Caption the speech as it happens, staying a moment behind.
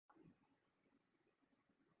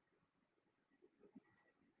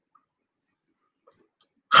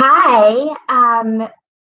Hi.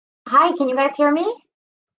 Hi, can you guys hear me?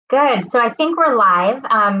 Good. So I think we're live.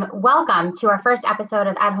 Welcome to our first episode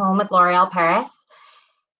of At Home with L'Oreal Paris.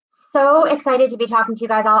 So excited to be talking to you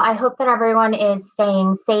guys all. I hope that everyone is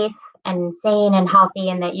staying safe and sane and healthy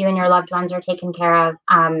and that you and your loved ones are taken care of.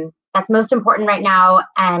 That's most important right now.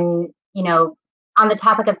 And, on the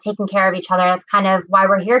topic of taking care of each other, that's kind of why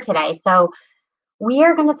we're here today. So we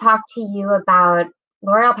are going to talk to you about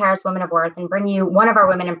L'Oreal Paris Women of Worth and bring you one of our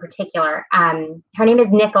women in particular. Her name is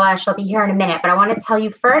Nicola. She'll be here in a minute, but I want to tell you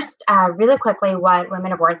first, really quickly, what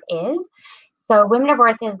Women of Worth is. So Women of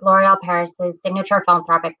Worth is L'Oreal Paris's signature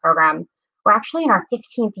philanthropic program. We're actually in our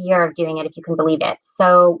 15th year of doing it, if you can believe it.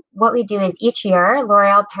 So what we do is each year,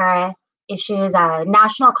 L'Oreal Paris issues a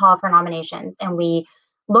national call for nominations, and we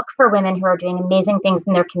look for women who are doing amazing things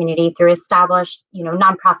in their community through established,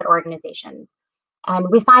 nonprofit organizations. And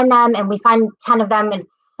we find them and we find 10 of them. And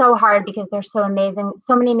it's so hard because they're so amazing,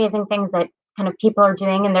 so many amazing things that kind of people are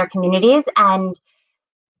doing in their communities. And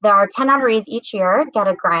there are 10 honorees each year get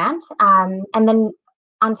a grant. And then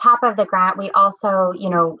on top of the grant, we also,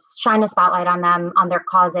 shine a spotlight on them, on their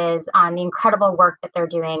causes, on the incredible work that they're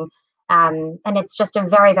doing. And it's just a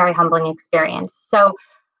very, very humbling experience. So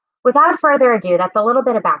without further ado, that's a little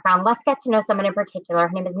bit of background. Let's get to know someone in particular.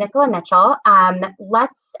 Her name is Nicola Mitchell.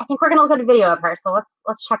 I think we're going to look at a video of her. So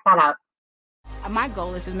let's check that out. My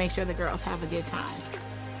goal is to make sure the girls have a good time.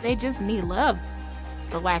 They just need love.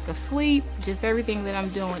 The lack of sleep, just everything that I'm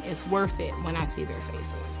doing is worth it when I see their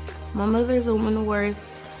faces. My mother's a woman of worth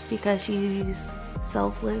because she's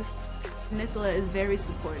selfless. Nicola is very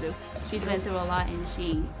supportive. She's been through a lot and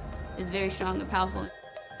she is very strong and powerful.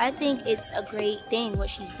 I think it's a great thing what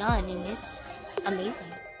she's done, and it's amazing.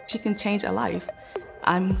 She can change a life.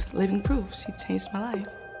 I'm living proof. She changed my life.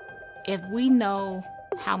 If we know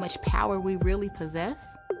how much power we really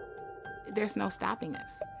possess, there's no stopping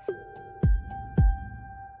us.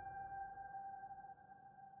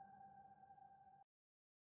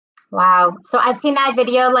 Wow. So I've seen that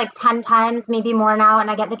video like 10 times, maybe more now, and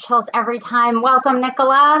I get the chills every time. Welcome,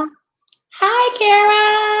 Nicola. Hi,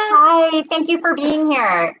 Kara. Hi, thank you for being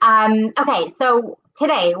here. Okay, so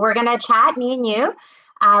today we're going to chat, me and you.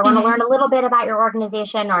 I want to learn a little bit about your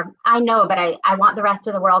organization, or I know, but I want the rest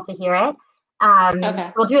of the world to hear it.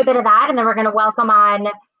 Okay. We'll do a bit of that, and then we're going to welcome on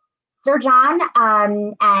Sir John,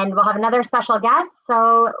 and we'll have another special guest.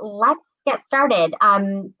 So let's get started.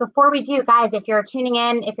 Before we do, guys, if you're tuning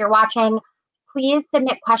in, if you're watching, please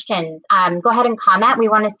submit questions. Go ahead and comment. We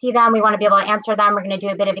want to see them. We want to be able to answer them. We're going to do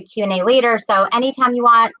a bit of a Q&A later. So anytime you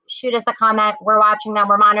want, shoot us a comment. We're watching them.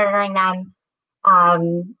 We're monitoring them.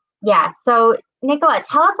 So Nicola,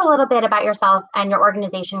 tell us a little bit about yourself and your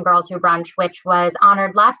organization, Girls Who Brunch, which was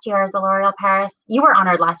honored last year as a L'Oreal Paris. You were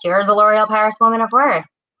honored last year as a L'Oreal Paris Woman of Worth.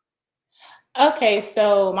 Okay,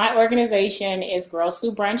 so my organization is Girls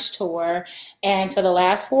Who Brunch Tour, and for the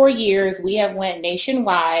last 4 years, we have went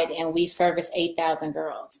nationwide and we've serviced 8,000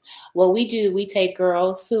 girls. What we do, we take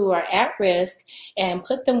girls who are at risk and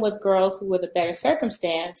put them with girls who are with a better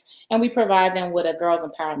circumstance, and we provide them with a girls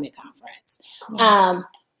empowerment conference.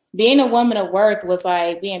 Being a woman of worth was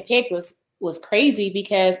like, being picked was crazy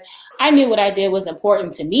because I knew what I did was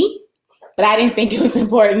important to me, but I didn't think it was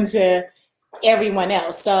important to everyone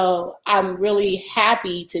else. So I'm really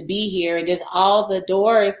happy to be here and just all the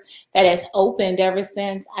doors that has opened ever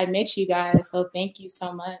since I met you guys. So thank you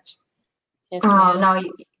so much. Yes, no,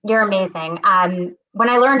 you're amazing. When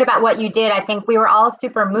I learned about what you did, I think we were all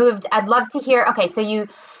super moved. I'd love to hear. Okay, so you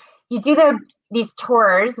do these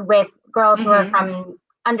tours with girls who are from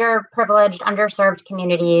underprivileged, underserved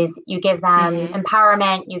communities. You give them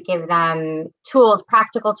empowerment, you give them tools,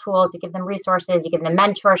 practical tools, you give them resources, you give them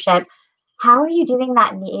mentorship. How are you doing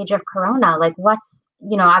that in the age of Corona? Like what's,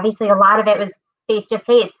 obviously a lot of it was face to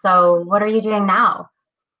face. So what are you doing now?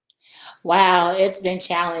 Wow, it's been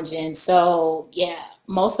challenging. So yeah,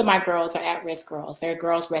 most of my girls are at-risk girls. They're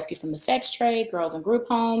girls rescued from the sex trade, girls in group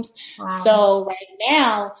homes. Wow. So right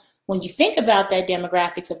now, when you think about that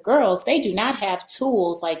demographics of girls, they do not have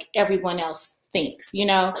tools like everyone else thinks,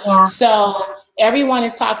 Yeah. So everyone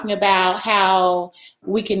is talking about how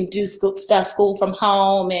we can do school from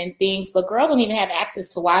home and things, but girls don't even have access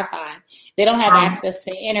to Wi-Fi. They don't have access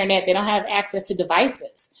to internet. They don't have access to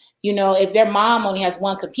devices. If their mom only has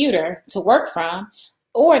one computer to work from,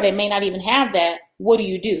 or they may not even have that, what do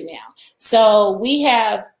you do now? So we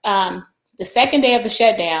have the second day of the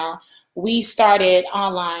shutdown, we started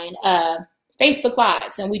online Facebook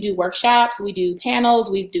Lives, and we do workshops, we do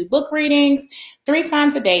panels, we do book readings 3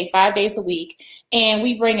 times a day, 5 days a week. And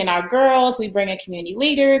we bring in our girls, we bring in community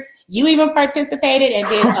leaders. You even participated and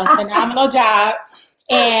did a phenomenal job.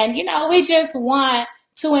 And, we just want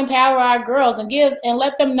to empower our girls and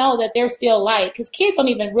let them know that they're still light, because kids don't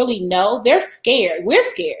even really know. They're scared. We're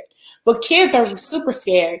scared, but kids are super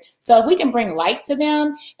scared. So if we can bring light to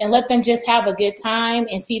them and let them just have a good time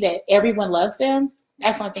and see that everyone loves them,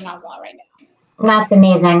 that's the only thing I want right now. That's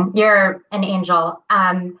amazing. You're an angel.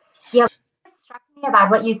 Yeah, what struck me about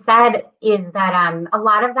what you said is that a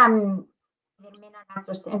lot of them, they may not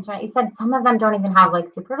have internet. You said some of them don't even have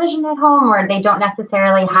like supervision at home, or they don't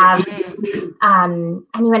necessarily have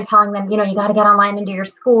anyone telling them, you know, you got to get online and do your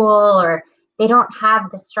school, or they don't have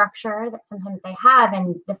the structure that sometimes they have.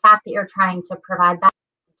 And the fact that you're trying to provide that,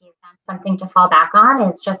 give them something to fall back on,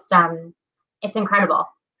 is just, it's incredible.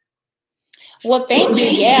 Well, thank you.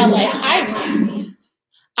 Yeah, like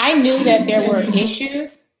I knew that there were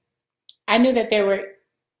issues. I knew that there were.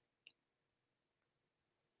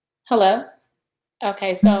 Hello?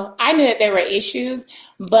 Okay, so I knew that there were issues,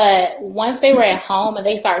 but once they were at home and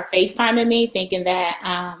they started FaceTiming me thinking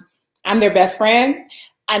that I'm their best friend,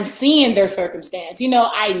 I'm seeing their circumstance. You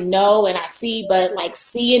know, I know and I see, but like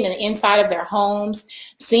seeing the inside of their homes,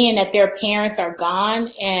 seeing that their parents are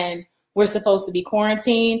gone and we're supposed to be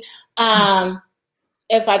quarantined,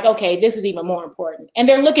 it's like, okay, this is even more important. And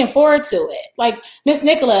they're looking forward to it. Like, Miss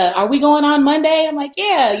Nicola, are we going on Monday? I'm like,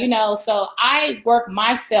 yeah, you know, so I work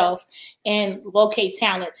myself and locate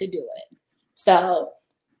talent to do it. So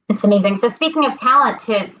it's amazing. So speaking of talent,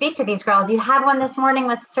 to speak to these girls, you had one this morning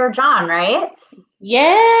with Sir John, right?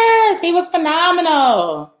 Yes, he was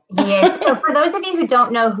phenomenal. Yes. So for those of you who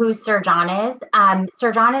don't know who Sir John is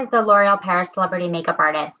the L'Oreal Paris celebrity makeup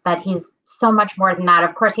artist, but he's so much more than that.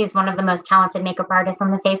 Of course, he's one of the most talented makeup artists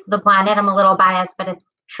on the face of the planet. I'm a little biased, but it's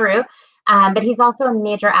true. But he's also a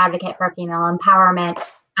major advocate for female empowerment.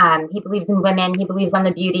 He believes in women. He believes on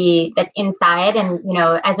the beauty that's inside. And, you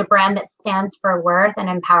know, as a brand that stands for worth and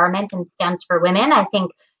empowerment and stands for women, I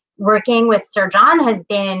think working with Sir John has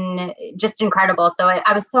been just incredible. So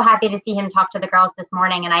I was so happy to see him talk to the girls this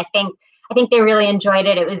morning, and I think they really enjoyed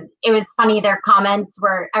it. It was funny. Their comments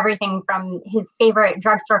were everything from his favorite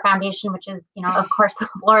drugstore foundation, which is, you know, of course,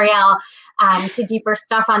 L'Oreal, to deeper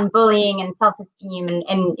stuff on bullying and self-esteem,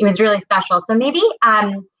 and it was really special. So maybe,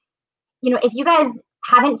 you know, if you guys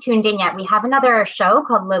haven't tuned in yet, we have another show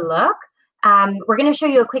called Le Look. We're going to show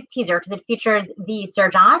you a quick teaser because it features the Sir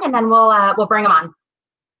John, and then we'll bring him on.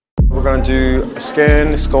 We're going to do skin,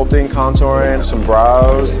 sculpting, contouring, some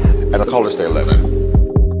brows, and a color stay living.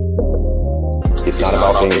 It's not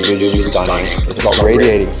about being visually stunning. It's about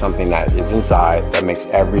radiating something that is inside that makes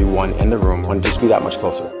everyone in the room want to just be that much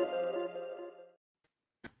closer.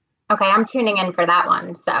 Okay, I'm tuning in for that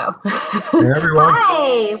one. So, hey everyone.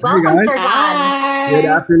 Hi, welcome, Sir John. Hi. Good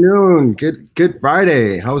afternoon. Good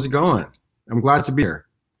Friday. How's it going? I'm glad to be here.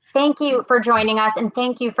 Thank you for joining us, and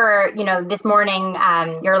thank you for, you know, this morning,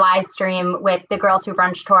 your live stream with the Girls Who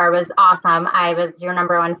Brunch tour was awesome. I was your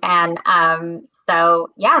 #1 fan. So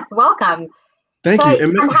yes, welcome. Thank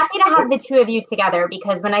you. I'm happy to have the two of you together,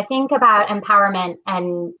 because when I think about empowerment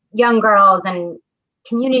and young girls and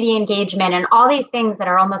community engagement and all these things that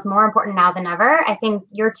are almost more important now than ever, I think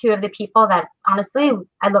you're two of the people that honestly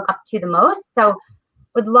I look up to the most. So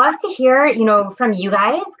would love to hear, you know, from you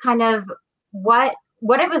guys kind of what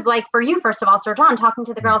it was like for you, first of all, Sir John, talking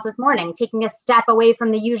to the girls this morning, taking a step away from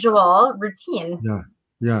the usual routine.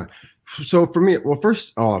 Yeah. So for me, well,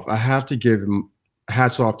 first off, I have to give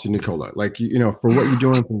hats off to Nicola, like, you know, for what you're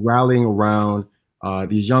doing, for rallying around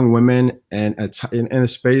these young women and in a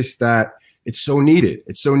space that it's so needed.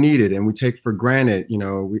 It's so needed, and we take for granted, you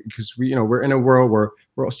know, because we, you know, we're in a world where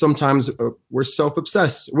sometimes we're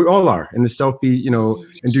self-obsessed. We all are in the selfie, you know,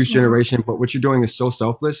 induced generation. But what you're doing is so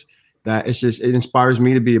selfless that it inspires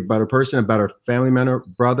me to be a better person, a better family member,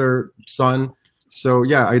 brother, son. So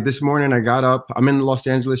yeah, this morning I got up. I'm in Los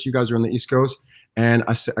Angeles. You guys are on the East Coast, and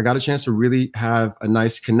I got a chance to really have a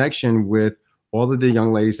nice connection with all of the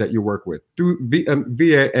young ladies that you work with through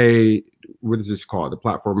via a, what is this called? The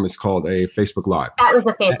platform is called a Facebook Live. That was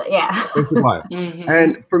the Facebook, yeah. Facebook Live.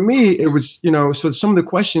 And for me, it was, you know, so some of the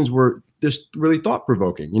questions were just really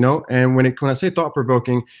thought-provoking, you know? And when I say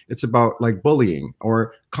thought-provoking, it's about like bullying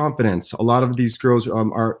or confidence. A lot of these girls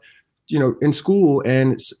are, you know, in school,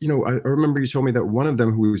 and, you know, I remember you told me that one of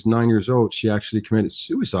them, who was 9 years old, she actually committed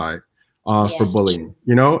suicide for bullying,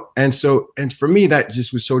 you know? And for me, that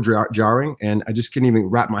just was so jarring, and I just couldn't even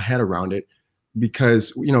wrap my head around it,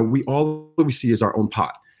 because, you know, all we see is our own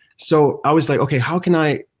pot. So I was like, okay, how can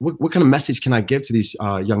what kind of message can I give to these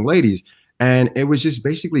young ladies? And it was just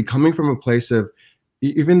basically coming from a place of,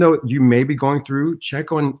 even though you may be going through,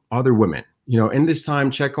 check on other women, you know, in this time,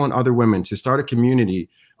 check on other women to start a community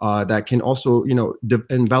that can also, you know,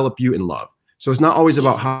 envelop you in love. So it's not always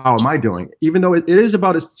about how am I doing, even though it is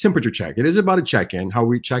about a temperature check. It is about a check-in, how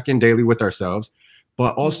we check in daily with ourselves,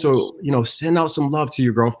 but also, you know, send out some love to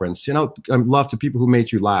your girlfriends, send out love to people who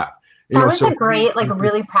made you laugh. That was a great, like,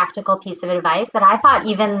 really practical piece of advice that I thought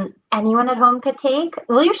even anyone at home could take.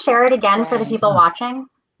 Will you share it again for the people watching?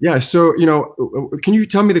 Yeah. So, you know, can you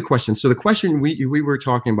tell me the question? So the question we were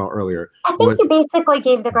talking about earlier. I think you basically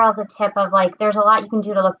gave the girls a tip of like, there's a lot you can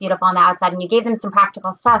do to look beautiful on the outside, and you gave them some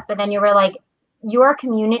practical stuff, but then you were like, your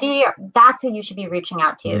community, that's who you should be reaching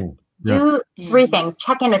out to. Do 3 things,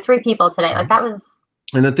 check in with 3 people today. Like that was.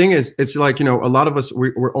 And the thing is, it's like, you know, a lot of us,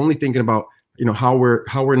 we're only thinking about, you know, how we're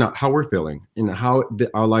feeling, you know, how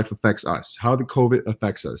our life affects us, how the COVID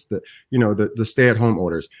affects us, the stay-at-home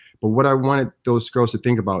orders. But what I wanted those girls to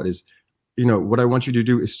think about is, you know, what I want you to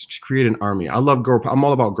do is create an army. I love I'm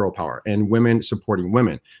all about girl power and women supporting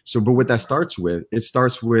women. So, but what that starts with,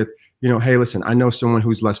 you know, hey, listen, I know someone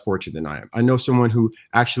who's less fortunate than I am. I know someone who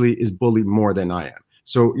actually is bullied more than I am.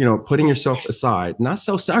 So, you know, putting yourself aside, not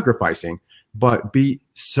self-sacrificing, but be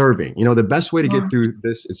serving. You know, the best way to get through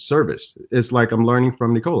this is service. It's like I'm learning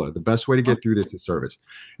from Nicola. The best way to get through this is service.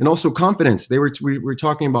 And also confidence. We were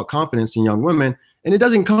talking about confidence in young women, and it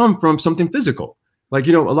doesn't come from something physical. Like,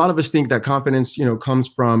 you know, a lot of us think that confidence, you know, comes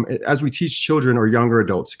from, as we teach children or younger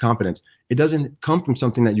adults confidence, it doesn't come from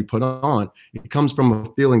something that you put on. It comes from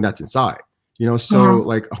a feeling that's inside, you know, so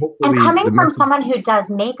like hopefully. And coming from someone who does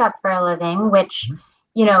makeup for a living, which,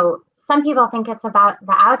 you know, some people think it's about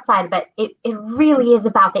the outside, but it really is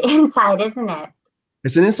about the inside, isn't it?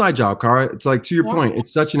 It's an inside job, Cara. It's like, to your point,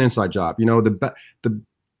 it's such an inside job. You know,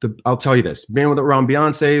 I'll tell you this, being around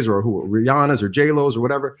Beyonce's or Rihanna's or J-Lo's or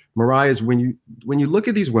whatever, Mariah's, when you look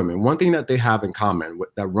at these women, one thing that they have in common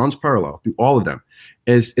that runs parallel through all of them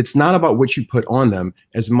is it's not about what you put on them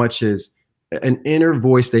as much as an inner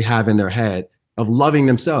voice they have in their head of loving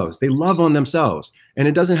themselves. They love on themselves. And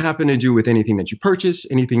it doesn't happen to do with anything that you purchase,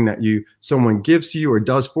 anything that someone gives to you or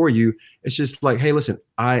does for you. It's just like, hey, listen,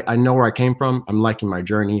 I know where I came from. I'm liking my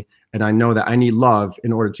journey. And I know that I need love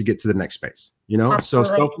in order to get to the next space, you know?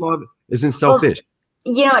 Absolutely. So self-love isn't selfish.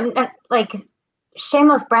 Well, you know, like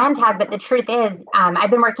shameless brand tag, but the truth is, I've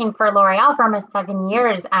been working for L'Oreal for almost 7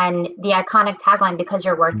 years, and the iconic tagline, because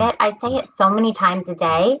you're worth it, I say it so many times a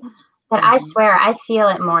day that I swear I feel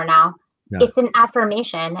it more now. Yeah. It's an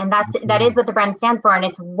affirmation, and that is what the brand stands for. And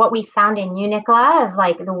it's what we found in you, Nicola, of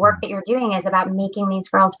like the work that you're doing is about making these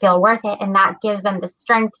girls feel worth it. And that gives them the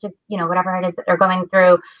strength to, you know, whatever it is that they're going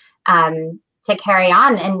through, to carry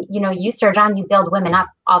on. And, you know, you, Sir John, you build women up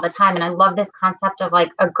all the time. And I love this concept of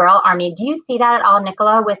like a girl army. Do you see that at all,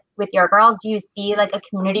 Nicola, with your girls? Do you see like a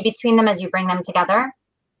community between them as you bring them together?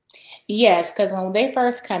 Yes, because when they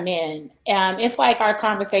first come in, it's like our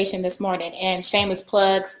conversation this morning, and shameless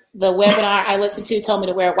plugs, the webinar I listened to told me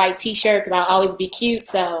to wear a white t-shirt because I'll always be cute.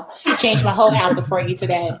 So I changed my whole outfit for you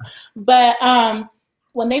today. But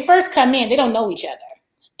when they first come in, they don't know each other,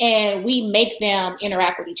 and we make them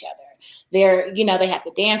interact with each other. They're, you know, they have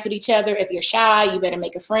to dance with each other. If you're shy, you better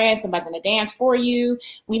make a friend. Somebody's going to dance for you.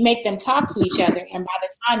 We make them talk to each other. And by the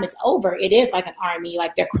time it's over, it is like an army.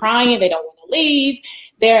 Like they're crying. They don't want to leave.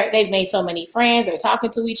 They've made so many friends. They're talking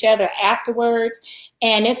to each other afterwards.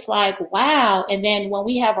 And it's like, wow. And then when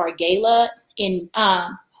we have our gala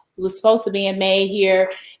it was supposed to be in May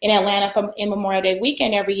here in Atlanta in Memorial Day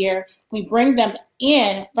weekend every year, we bring them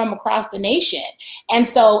in from across the nation. And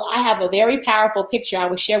so I have a very powerful picture I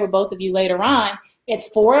will share with both of you later on. It's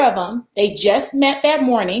 4 of them. They just met that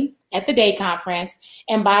morning at the day conference.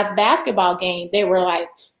 And by the basketball game, they were like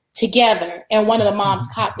together. And one of the moms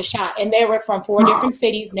caught the shot. And they were from 4 different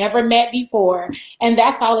cities, never met before. And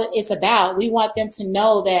that's all it's about. We want them to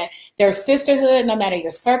know that there's sisterhood, no matter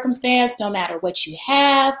your circumstance, no matter what you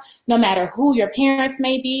have, no matter who your parents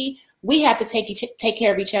may be. We have to take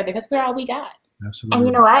care of each other because we're all we got. Absolutely. And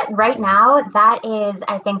you know what? Right now, that is,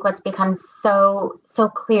 I think, what's become so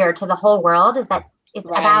clear to the whole world is that it's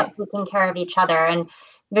about taking care of each other. And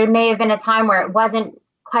there may have been a time where it wasn't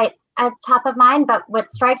quite as top of mind, but what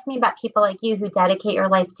strikes me about people like you who dedicate your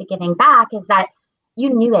life to giving back is that you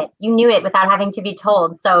knew it. You knew it without having to be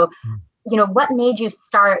told. So, you know, what made you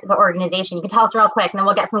start the organization? You can tell us real quick and then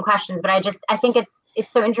we'll get some questions. But I think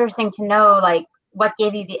it's so interesting to know, like, what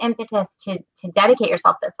gave you the impetus to dedicate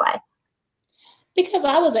yourself this way? Because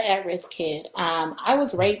I was an at-risk kid. I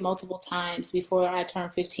was raped multiple times before I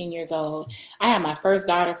turned 15 years old. I had my first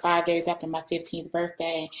daughter 5 days after my 15th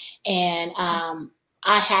birthday. And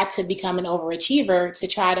I had to become an overachiever to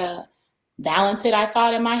try to balance it, I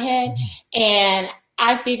thought, in my head. And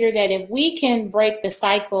I figure that if we can break the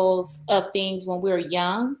cycles of things when we're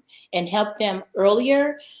young and help them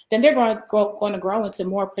earlier, then they're going to grow into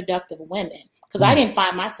more productive women. Because I didn't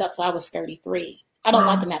find myself till I was 33. I don't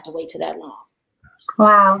want them to have to wait till that long.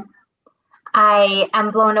 Wow. I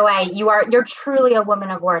am blown away. You're truly a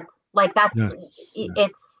woman of worth. Like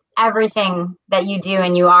it's everything that you do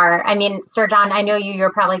and you are. I mean, Sir John, I know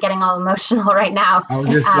you're probably getting all emotional right now. I was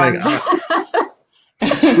just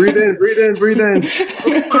breathe in, breathe in, breathe in.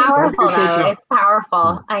 It's powerful though. It's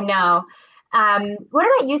powerful. I know. What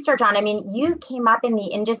about you, Sir John? I mean, you came up in the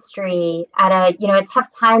industry at a tough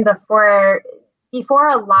time before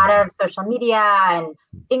a lot of social media and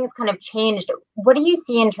things kind of changed. What do you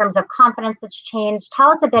see in terms of confidence that's changed? Tell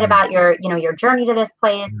us a bit about your journey to this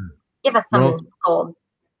place. Give us some gold.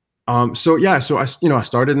 So I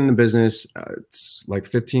started in the business. It's like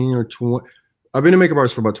 15 or 20. I've been a makeup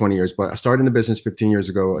artist for about 20 years, but I started in the business 15 years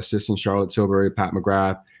ago, assisting Charlotte Tilbury, Pat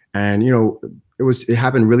McGrath. And, it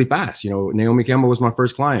happened really fast. Naomi Campbell was my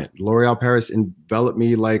first client. L'Oreal Paris enveloped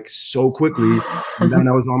me like so quickly. And then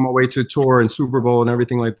I was on my way to tour and Super Bowl and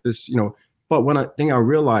everything like this, But one thing I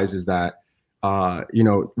realized is that,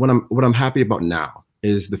 what I'm happy about now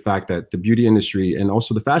is the fact that the beauty industry and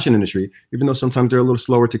also the fashion industry, even though sometimes they're a little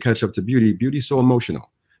slower to catch up to beauty is so emotional.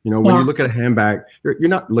 When you look at a handbag, you're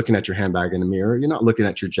not looking at your handbag in the mirror. You're not looking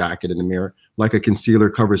at your jacket in the mirror like a concealer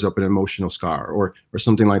covers up an emotional scar or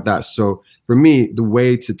something like that. So for me, the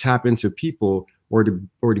way to tap into people or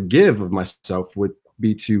to give of myself would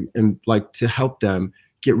be to help them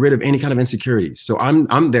get rid of any kind of insecurity. So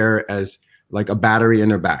I'm there as like a battery in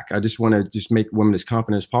their back. I just want to make women as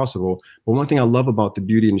confident as possible. But one thing I love about the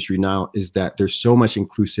beauty industry now is that there's so much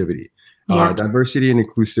inclusivity. Diversity and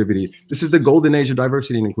inclusivity. This is the golden age of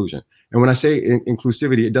diversity and inclusion. And when I say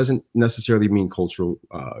inclusivity, it doesn't necessarily mean cultural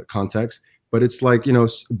context, but it's like,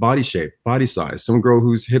 body shape, body size. Some girl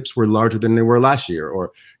whose hips were larger than they were last year,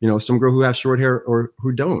 or, some girl who has short hair or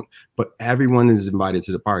who don't, but everyone is invited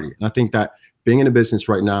to the party. And I think that being in a business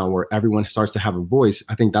right now where everyone starts to have a voice,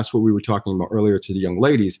 I think that's what we were talking about earlier to the young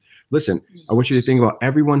ladies. Listen, I want you to think about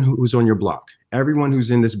everyone who's on your block, everyone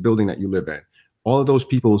who's in this building that you live in. All of those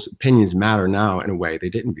people's opinions matter now in a way they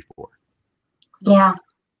didn't before. Yeah,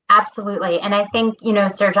 absolutely. And I think,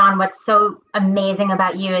 Sir John, what's so amazing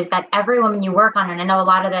about you is that every woman you work on, and I know a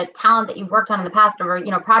lot of the talent that you've worked on in the past or,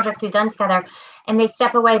 projects we've done together, and they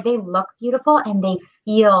step away, they look beautiful and they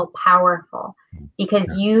feel powerful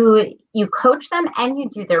because you coach them and you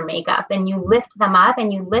do their makeup and you lift them up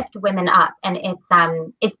and you lift women up. And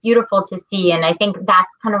it's beautiful to see. And I think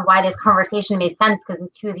that's kind of why this conversation made sense, because the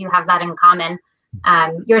two of you have that in common.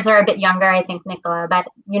 Yours are a bit younger, I think, Nicola, but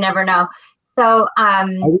you never know. So I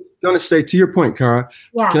was going to say, to your point, Cara,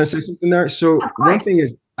 can I say something there? So one thing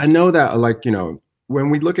is, I know that when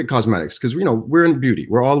we look at cosmetics, because we're in beauty,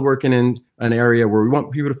 we're all working in an area where we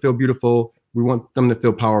want people to feel beautiful. We want them to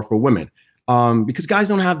feel powerful women. Because guys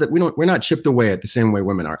don't have that. We're not chipped away at the same way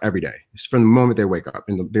women are every day. It's from the moment they wake up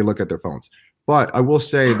and they look at their phones. But I will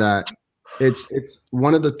say that it's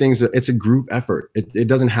one of the things that it's a group effort. It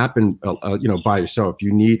doesn't happen, by yourself.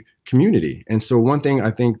 You need community. And so one thing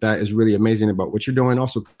I think that is really amazing about what you're doing,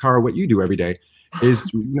 also, Cara, what you do every day is,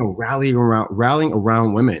 rallying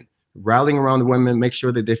around women, rallying around the women, make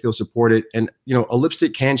sure that they feel supported. And, a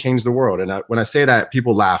lipstick can change the world. And when I say that,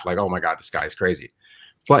 people laugh like, oh my God, this guy is crazy.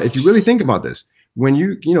 But if you really think about this, when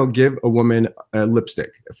you give a woman a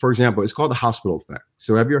lipstick, for example, it's called the hospital effect.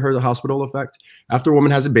 So have you heard of the hospital effect? After a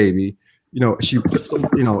woman has a baby, she puts,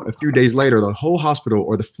 a few days later, the whole hospital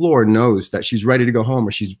or the floor knows that she's ready to go home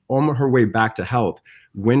or she's on her way back to health.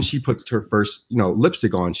 When she puts her first,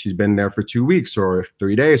 lipstick on, she's been there for 2 weeks or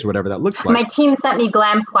 3 days or whatever that looks like. My team sent me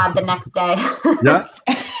Glam Squad the next day. Yeah.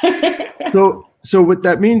 So what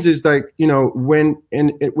that means is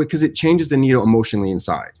because it changes the needle emotionally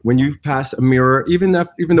inside. When you pass a mirror, even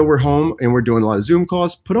though we're home and we're doing a lot of Zoom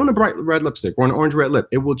calls, put on a bright red lipstick or an orange red lip.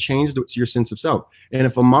 It will change your sense of self. And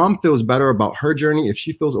if a mom feels better about her journey, if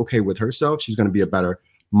she feels okay with herself, she's going to be a better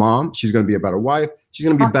mom. She's going to be a better wife. She's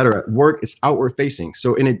going to be better at work. It's outward facing.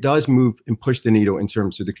 So, and it does move and push the needle in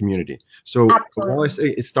terms of the community. So all I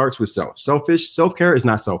say, it starts with self-care is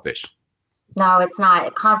not selfish. No, it's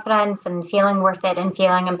not. Confidence and feeling worth it and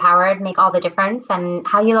feeling empowered make all the difference. And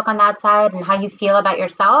how you look on that side and how you feel about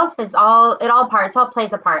yourself it all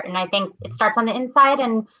plays a part. And I think it starts on the inside.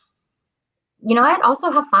 And you know what?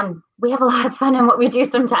 Also have fun. We have a lot of fun in what we do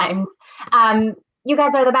sometimes. You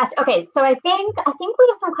guys are the best. Okay, so I think we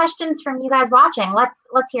have some questions from you guys watching. Let's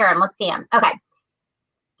hear them. Let's see them. Okay.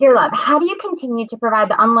 Dear Love, how do you continue to provide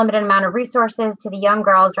the unlimited amount of resources to the young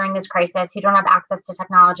girls during this crisis who don't have access to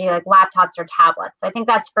technology like laptops or tablets? I think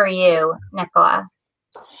that's for you, Nicola.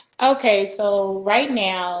 Okay, so right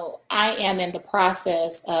now I am in the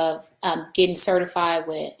process of getting certified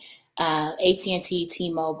with AT&T,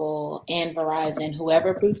 T-Mobile, and Verizon. Whoever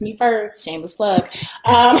approves me first, shameless plug.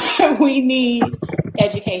 We need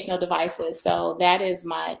educational devices, so that is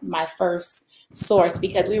my first source,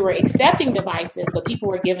 because we were accepting devices, but people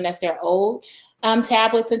were giving us their old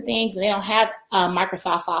tablets and things, and they don't have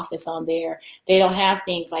Microsoft Office on there. They don't have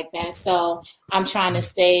things like that. So I'm trying to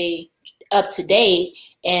stay up to date,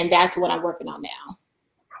 and that's what I'm working on now.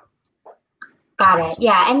 Got it.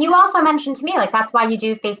 Yeah. And you also mentioned to me, like, that's why you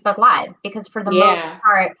do Facebook Live, because for the most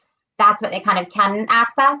part, that's what they kind of can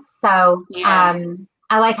access. So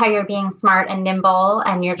I like how you're being smart and nimble,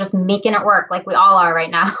 and you're just making it work like we all are right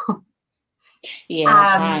now. Yeah,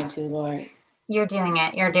 I'm trying to, Lord. You're doing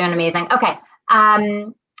it. You're doing amazing. Okay.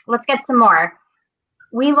 Let's get some more.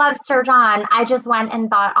 We love Sir John. I just went and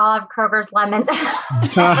bought all of Kroger's lemons.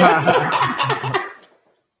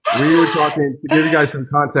 We were talking, to give you guys some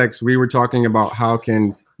context, we were talking about how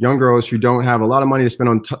can young girls who don't have a lot of money to spend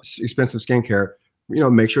on expensive skincare,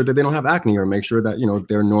 make sure that they don't have acne, or make sure that,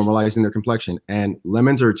 they're normalizing their complexion. And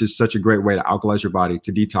lemons are just such a great way to alkalize your body,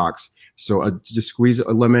 to detox. So just squeeze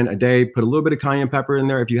a lemon a day, put a little bit of cayenne pepper in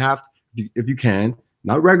there if you can,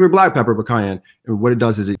 not regular black pepper, but cayenne. And what it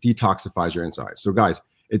does is it detoxifies your insides. So guys,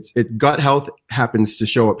 gut health happens to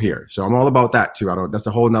show up here. So I'm all about that too. That's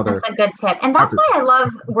a whole nother. That's a good tip. And that's why I love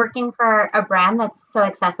working for a brand that's so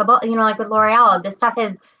accessible. Like with L'Oreal, this stuff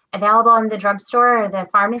is available in the drugstore or the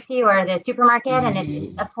pharmacy or the supermarket, and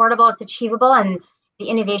it's affordable, it's achievable, and the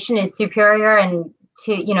innovation is superior and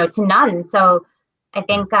to none. So I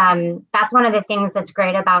think that's one of the things that's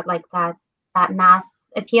great about like that mass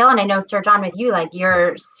appeal. And I know, Sir John, with you, like,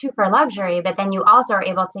 you're super luxury, but then you also are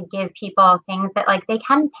able to give people things that like they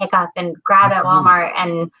can pick up and grab at Walmart,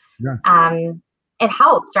 and it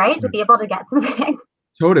helps, right? To be able to get something.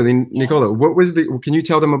 Totally. Nicola, can you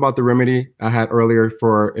tell them about the remedy I had earlier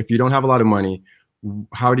for if you don't have a lot of money,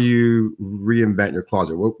 how do you reinvent your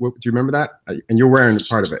closet? What do you remember that? And you're wearing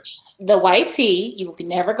part of it. The white tee. You can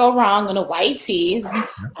never go wrong on a white tee.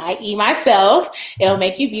 I.e. myself. It'll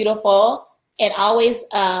make you beautiful. And always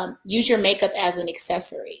use your makeup as an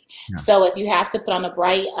accessory. Yeah. So if you have to put on a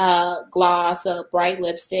bright gloss, a bright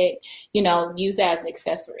lipstick, use that as an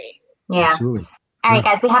accessory. Yeah. Absolutely. All right,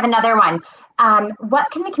 guys, we have another one.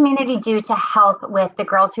 What can the community do to help with the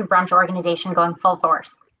Girls Who Brunch organization going full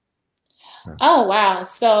force? Oh, wow.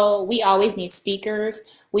 So we always need speakers.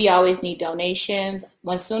 We always need donations.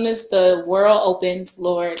 As soon as the world opens,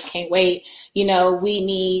 Lord, can't wait. We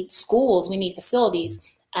need schools. We need facilities.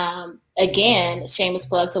 Again, shameless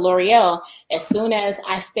plug to L'Oreal. As soon as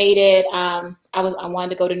I stated I wanted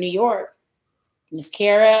to go to New York, Miss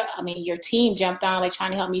Kara, your team jumped on like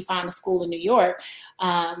trying to help me find a school in New York.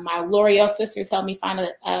 My L'Oreal sisters helped me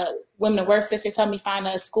find Women of Worth sisters helped me find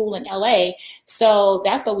a school in LA. So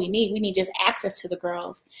that's what we need. We need just access to the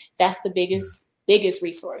girls. That's the biggest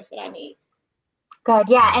resource that I need. Good.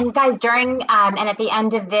 Yeah. And guys, during and at the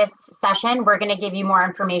end of this session, we're going to give you more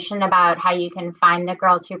information about how you can find the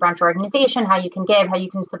Girls Who Brunch organization, how you can give, how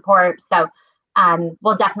you can support. So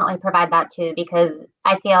we'll definitely provide that too, because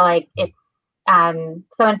I feel like it's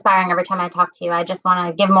so inspiring every time I talk to you. I just want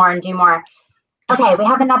to give more and do more. Okay, we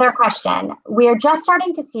have another question. We're just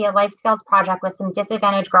starting to see a life skills project with some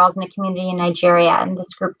disadvantaged girls in a community in Nigeria, and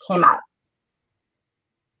this group came up.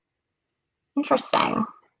 Interesting.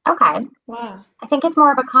 Okay. Wow. I think it's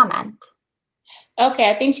more of a comment. Okay,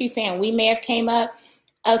 I think she's saying we may have came up.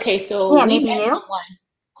 Okay, so yeah, we maybe met someone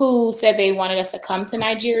who said they wanted us to come to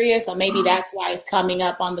Nigeria. So maybe that's why it's coming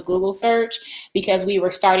up on the Google search, because we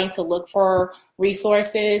were starting to look for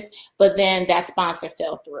resources, but then that sponsor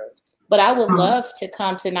fell through. But I would love to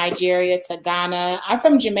come to Nigeria, to Ghana. I'm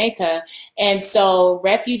from Jamaica. And so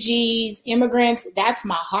refugees, immigrants, that's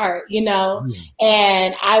my heart, And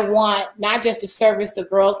I want not just to service the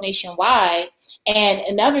girls nationwide. And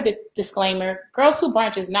another disclaimer, Girls Who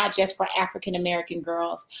Brunch is not just for African-American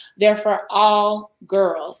girls. They're for all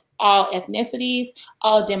girls, all ethnicities,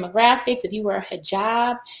 all demographics. If you wear a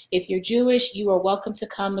hijab, if you're Jewish, you are welcome to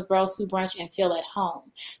come to Girls Who Brunch and feel at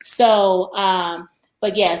home. So,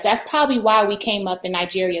 but yes, that's probably why we came up in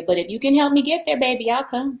Nigeria. But if you can help me get there, baby, I'll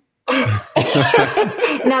come.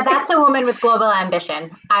 Now that's a woman with global ambition.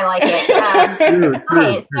 I like it.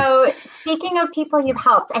 Okay, so speaking of people you've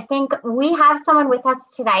helped, I think we have someone with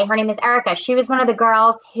us today. Her name is Erica. She was one of the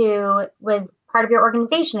girls who was part of your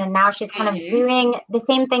organization, and now she's kind of doing the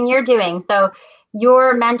same thing you're doing. So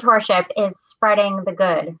your mentorship is spreading the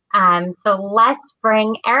good. So let's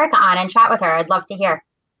bring Erica on and chat with her. I'd love to hear.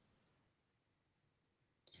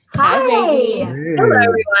 Hi. baby. Hey. Hello,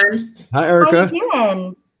 everyone. Hi, How Erica. you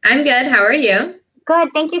doing? I'm good. How are you? Good.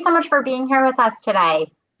 Thank you so much for being here with us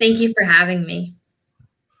today. Thank you for having me.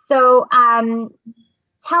 So,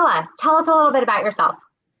 tell us a little bit about yourself.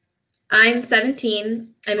 I'm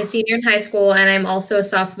 17. I'm a senior in high school, and I'm also a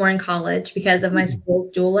sophomore in college because of my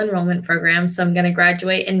school's dual enrollment program. So I'm going to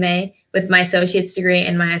graduate in May with my associate's degree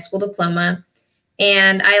and my high school diploma.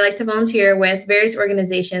 And I like to volunteer with various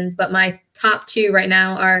organizations, but my top two right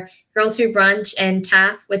now are Girls Who Brunch and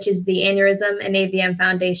TAF, which is the Aneurysm and AVM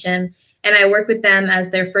Foundation. And I work with them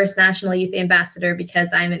as their first national youth ambassador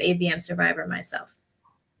because I'm an AVM survivor myself.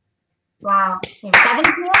 Wow. You're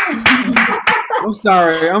 17? I'm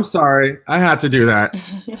sorry. I had to do that.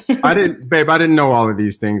 I didn't know all of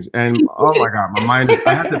these things. And oh my God,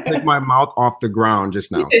 I had to take my mouth off the ground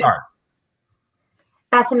just now. Sorry.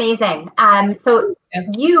 That's amazing. So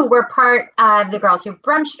you were part of the Girls Who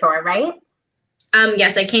Brunch tour, right?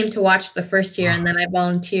 Yes, I came to watch the first year, and then I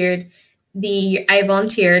volunteered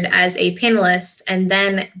as a panelist. And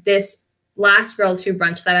then this last Girls Who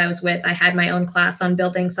Brunch that I was with, I had my own class on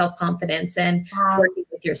building self-confidence and working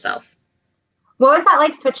with yourself. What was that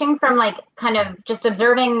like, switching from like kind of just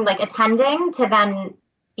observing, like attending, to then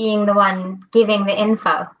being the one giving the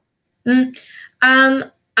info?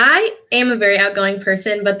 I am a very outgoing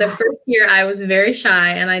person, but the first year I was very shy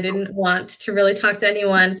and I didn't want to really talk to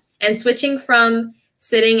anyone. And switching from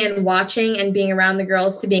sitting and watching and being around the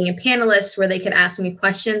girls to being a panelist where they could ask me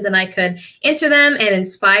questions and I could answer them and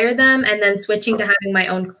inspire them, and then switching to having my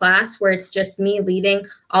own class where it's just me leading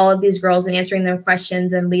all of these girls and answering them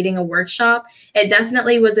questions and leading a workshop. It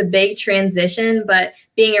definitely was a big transition, but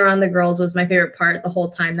being around the girls was my favorite part the whole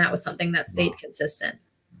time. That was something that stayed consistent.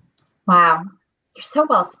 Wow. You're so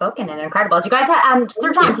well spoken and incredible. Do you guys have,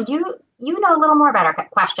 Sir John, did you know a little more about our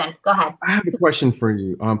question? Go ahead. I have a question for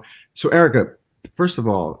you. So Erica, first of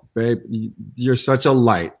all, babe, you're such a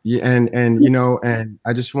light, and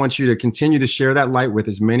I just want you to continue to share that light with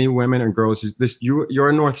as many women and girls as this. You're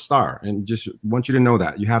a North Star, and just want you to know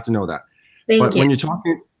that. You have to know that. Thank you. When you're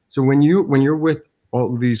talking, so when you're with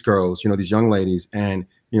all these girls, these young ladies, and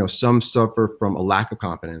some suffer from a lack of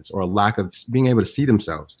confidence or a lack of being able to see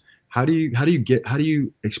themselves. How do you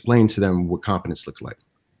explain to them what confidence looks like?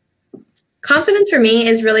 Confidence for me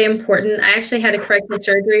is really important. I actually had a corrective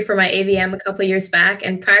surgery for my AVM a couple years back.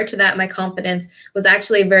 And prior to that, my confidence was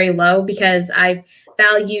actually very low because I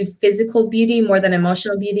valued physical beauty more than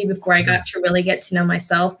emotional beauty before I got to really get to know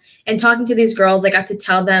myself. And talking to these girls, I got to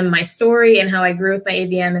tell them my story and how I grew with my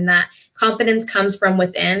AVM, and that confidence comes from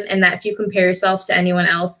within, and that if you compare yourself to anyone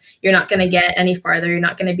else, you're not going to get any farther. You're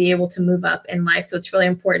not going to be able to move up in life. So it's really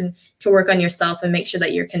important to work on yourself and make sure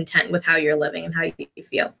that you're content with how you're living and how you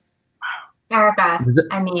feel. Erica,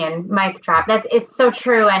 I mean, mic drop. It's so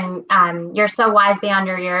true, and you're so wise beyond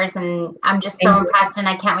your years, and I'm just so impressed, and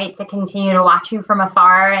I can't wait to continue to watch you from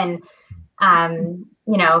afar and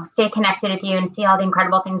stay connected with you and see all the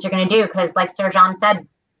incredible things you're going to do. Because, like Sir John said,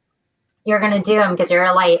 you're going to do them because you're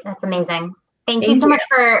a light. That's amazing. Thank you so much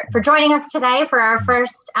for joining us today for our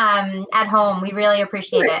first at home. We really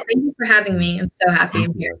appreciate it. Thank you for having me. I'm so happy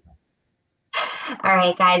I'm here. All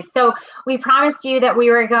right, guys. So we promised you that we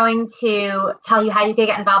were going to tell you how you could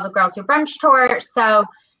get involved with Girls Who Brunch Tour. So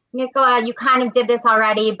Nicola, you kind of did this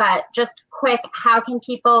already, but just quick, how can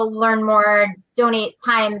people learn more, donate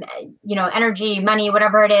time, energy, money,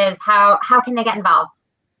 whatever it is? How can they get involved?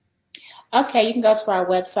 Okay, you can go to our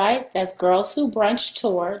website. That's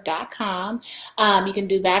girlswhobrunchtour.com. You can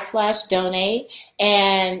do /donate,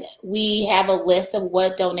 and we have a list of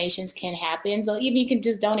what donations can happen. So even you can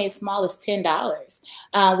just donate as small as $10.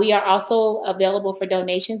 We are also available for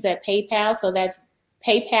donations at PayPal. So that's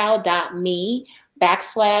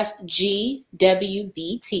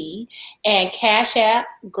paypal.me/GWBT, and Cash App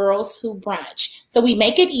Girls Who Brunch. So we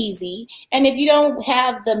make it easy. And if you don't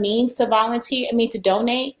have the means to to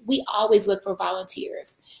donate, we always look for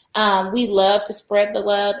volunteers. We love to spread the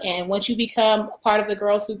love. And once you become part of the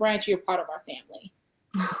Girls Who Brunch, you're part of our family.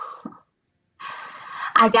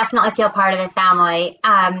 I definitely feel part of the family.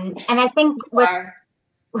 And I think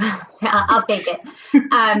I'll take it.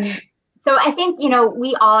 So I think,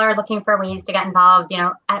 we all are looking for ways to get involved,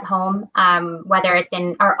 at home, whether it's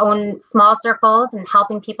in our own small circles and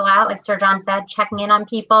helping people out, like Sir John said, checking in on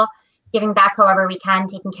people, giving back however we can,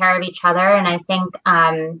 taking care of each other. And I think,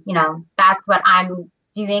 that's what I'm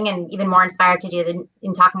doing and even more inspired to do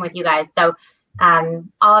in talking with you guys. So all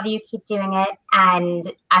of you keep doing it.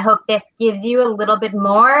 And I hope this gives you a little bit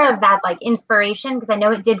more of that inspiration, because I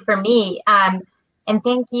know it did for me. And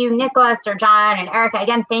thank you, Nicholas, Sir John, and Erica.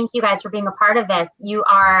 Again, thank you guys for being a part of this. You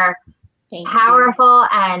are powerful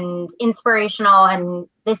and inspirational, and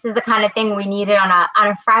this is the kind of thing we needed on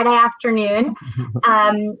a Friday afternoon.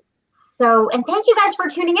 And thank you guys for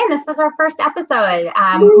tuning in. This was our first episode.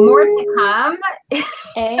 More to come.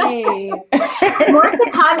 Hey. More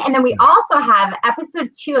to come. And then we also have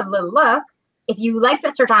episode 2 of The Look. If you liked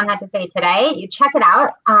what Sir John had to say today, you check it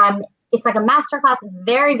out. It's like a masterclass. It's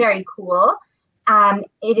very, very cool.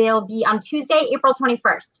 It'll be on Tuesday, April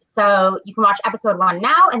 21st. So you can watch episode 1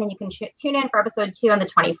 now, and then you can tune in for episode 2 on the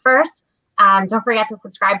 21st. Don't forget to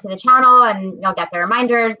subscribe to the channel, and you'll get the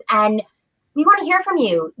reminders. And we want to hear from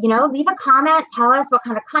you. Leave a comment. Tell us what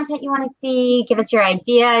kind of content you want to see. Give us your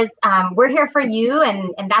ideas. We're here for you,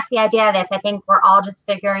 and that's the idea of this. I think we're all just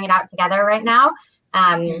figuring it out together right now.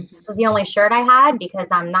 This was the only shirt I had because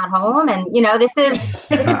I'm not home, and this is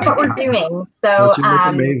what we're doing. So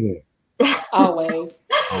amazing. Always.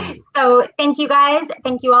 So thank you guys.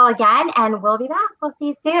 Thank you all again, and we'll be back. We'll see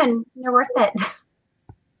you soon. You're worth it.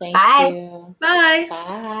 Bye. You. Bye.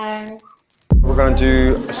 Bye. We're gonna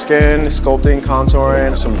do skin, sculpting,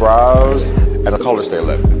 contouring, some brows, and a color stay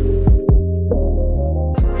lip.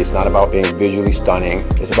 It's not about being visually stunning.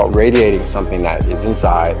 It's about radiating something that is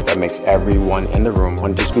inside that makes everyone in the room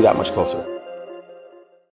want to just be that much closer.